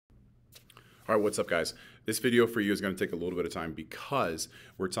All right, what's up, guys? This video for you is going to take a little bit of time because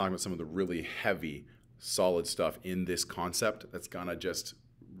we're talking about some of the really heavy, solid stuff in this concept that's going to just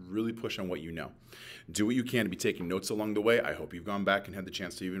really push on what you know. Do what you can to be taking notes along the way. I hope you've gone back and had the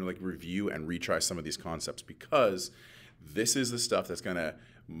chance to even review and retry some of these concepts, because this is the stuff that's going to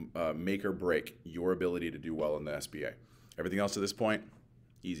make or break your ability to do well in the SBA. Everything else to this point,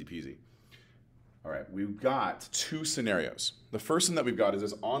 easy peasy. All right, we've got two scenarios. The first one that we've got is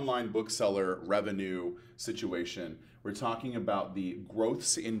this online bookseller revenue situation. We're talking about the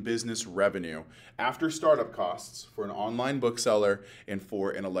growths in business revenue after startup costs for an online bookseller and for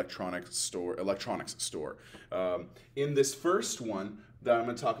an electronics store. In this first one, that I'm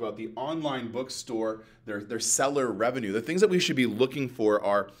going to talk about the online bookstore, their seller revenue. The things that we should be looking for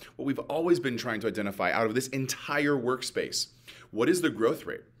are what we've always been trying to identify out of this entire workspace. What is the growth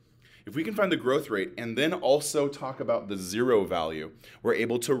rate? If we can find the growth rate and then also talk about the zero value, we're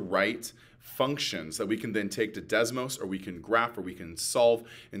able to write functions that we can then take to Desmos, or we can graph, or we can solve.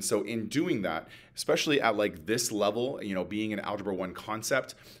 And so in doing that, especially at like this level, being an Algebra 1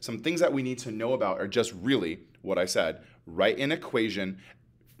 concept, some things that we need to know about are just really what I said: write an equation,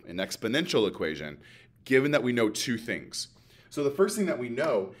 an exponential equation, given that we know two things. So the first thing that we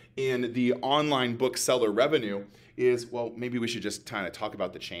know in the online bookseller revenue is, well, maybe we should just kind of talk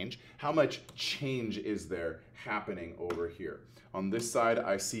about the change. How much change is there happening over here? On this side,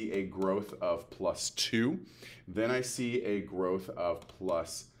 I see a growth of +2. Then I see a growth of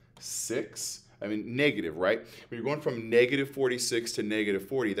 +6. I mean, negative, right? When you're going from -46 to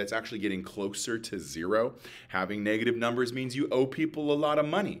 -40, that's actually getting closer to zero. Having negative numbers means you owe people a lot of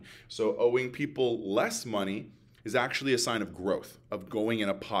money. So owing people less money is actually a sign of growth, of going in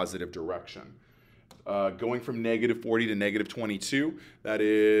a positive direction. Going from -40 to -22, that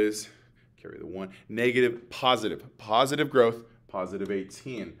is, carry the one, positive growth,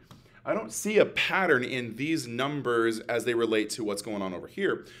 +18. I don't see a pattern in these numbers as they relate to what's going on over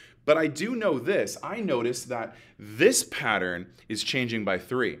here, but I do know this. I notice that this pattern is changing by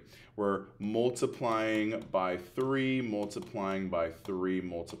 3. We're multiplying by 3, multiplying by 3,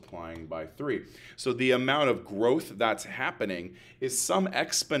 multiplying by 3. So the amount of growth that's happening is some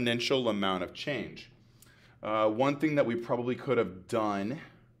exponential amount of change. One thing that we probably could have done,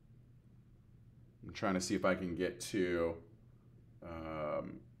 I'm trying to see if I can get to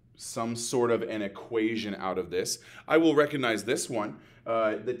some sort of an equation out of this. I will recognize this one.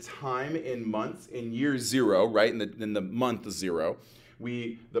 The time in months, in year 0, right, in the month 0,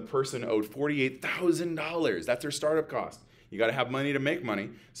 the person owed $48,000. That's their startup cost. You got to have money to make money,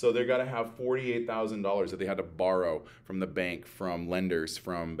 so they're got to have $48,000 that they had to borrow from the bank, from lenders,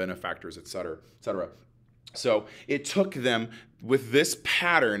 from benefactors, et cetera, et cetera. So it took them, with this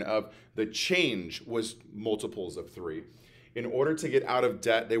pattern of the change was multiples of 3, in order to get out of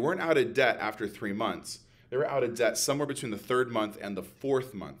debt. They weren't out of debt after 3 months. They were out of debt somewhere between the 3rd month and the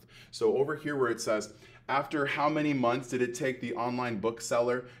 4th month. So over here where it says, after how many months did it take the online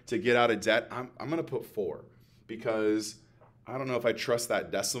bookseller to get out of debt? I'm going to put 4, because I don't know if I trust that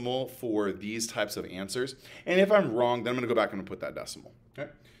decimal for these types of answers. And if I'm wrong, then I'm going to go back and put that decimal.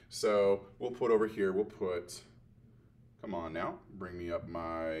 Okay? So we'll put over here, come on now, bring me up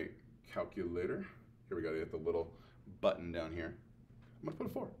my calculator. Here we go, get the little button down here. I'm going to put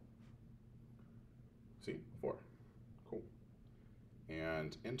a 4. See, 4. Cool.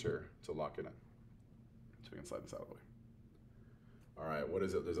 And enter to lock it in. So we can slide this out of the way. All right, what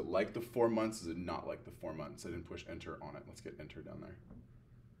is it? Is it like the 4 months? Is it not like the 4 months? I didn't push enter on it. Let's get enter down there.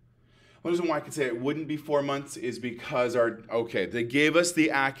 The reason why I could say it wouldn't be 4 months is because they gave us the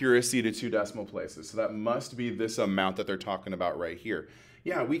accuracy to 2 decimal places. So that must be this amount that they're talking about right here.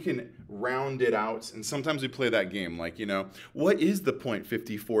 Yeah, we can round it out, and sometimes we play that game, like, what is the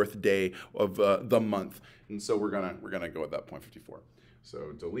 0.54th day of the month? And so we're gonna go with that 0.54.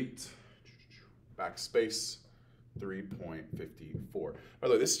 So delete, backspace, 3.54. By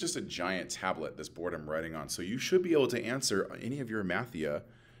the way, this is just a giant tablet, this board I'm writing on, so you should be able to answer any of your Mathia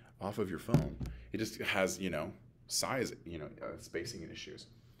off of your phone. It just has, size, spacing issues.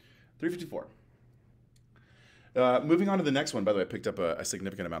 354. Moving on to the next one. By the way, I picked up a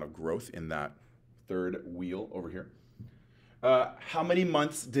significant amount of growth in that 3rd wheel over here. How many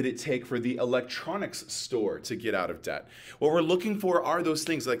months did it take for the electronics store to get out of debt? What we're looking for are those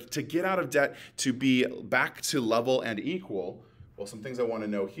things, like to get out of debt, to be back to level and equal. Well, some things I want to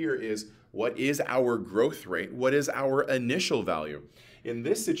know here is, what is our growth rate? What is our initial value? In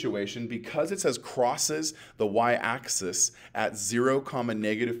this situation, because it says crosses the y-axis at 0,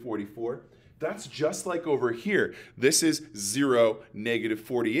 -44, that's just like over here. This is 0,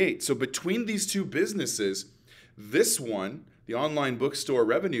 -48. So between these two businesses, this one, the online bookstore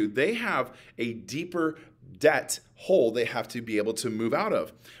revenue, they have a deeper debt hole they have to be able to move out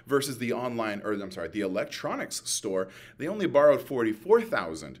of versus the the electronics store. They only borrowed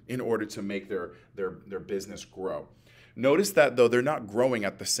 $44,000 in order to make their business grow. Notice that though they're not growing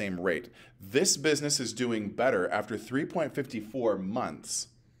at the same rate. This business is doing better after 3.54 months.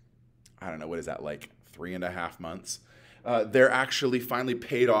 I don't know, what is that, like 3.5 months? They're actually finally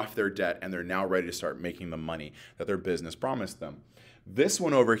paid off their debt and they're now ready to start making the money that their business promised them. This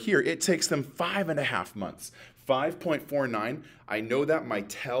one over here, it takes them 5.5 months. 5.49. I know that my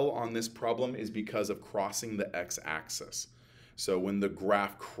tell on this problem is because of crossing the x-axis. So when the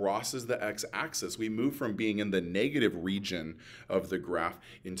graph crosses the x-axis, we move from being in the negative region of the graph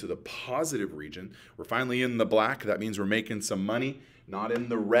into the positive region. We're finally in the black. That means we're making some money. Not in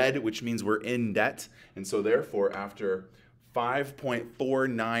the red, which means we're in debt. And so therefore, after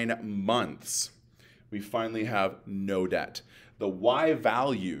 5.49 months, we finally have no debt. The Y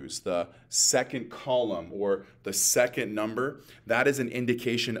values, the second column or the second number, that is an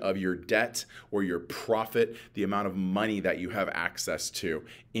indication of your debt or your profit, the amount of money that you have access to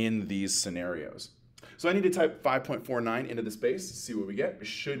in these scenarios. So I need to type 5.49 into the space to see what we get. It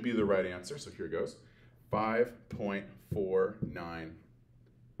should be the right answer, so here it goes. 5.49,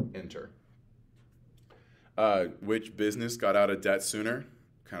 enter. Which business got out of debt sooner?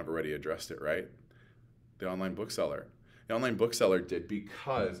 Kind of already addressed it, right? The online bookseller. The online bookseller did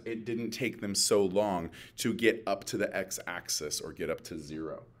because it didn't take them so long to get up to the x-axis or get up to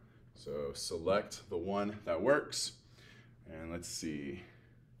 0. So select the one that works, and let's see.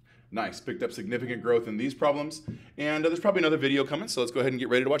 Nice, picked up significant growth in these problems, and there's probably another video coming, so let's go ahead and get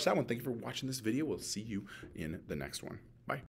ready to watch that one. Thank you for watching this video. We'll see you in the next one.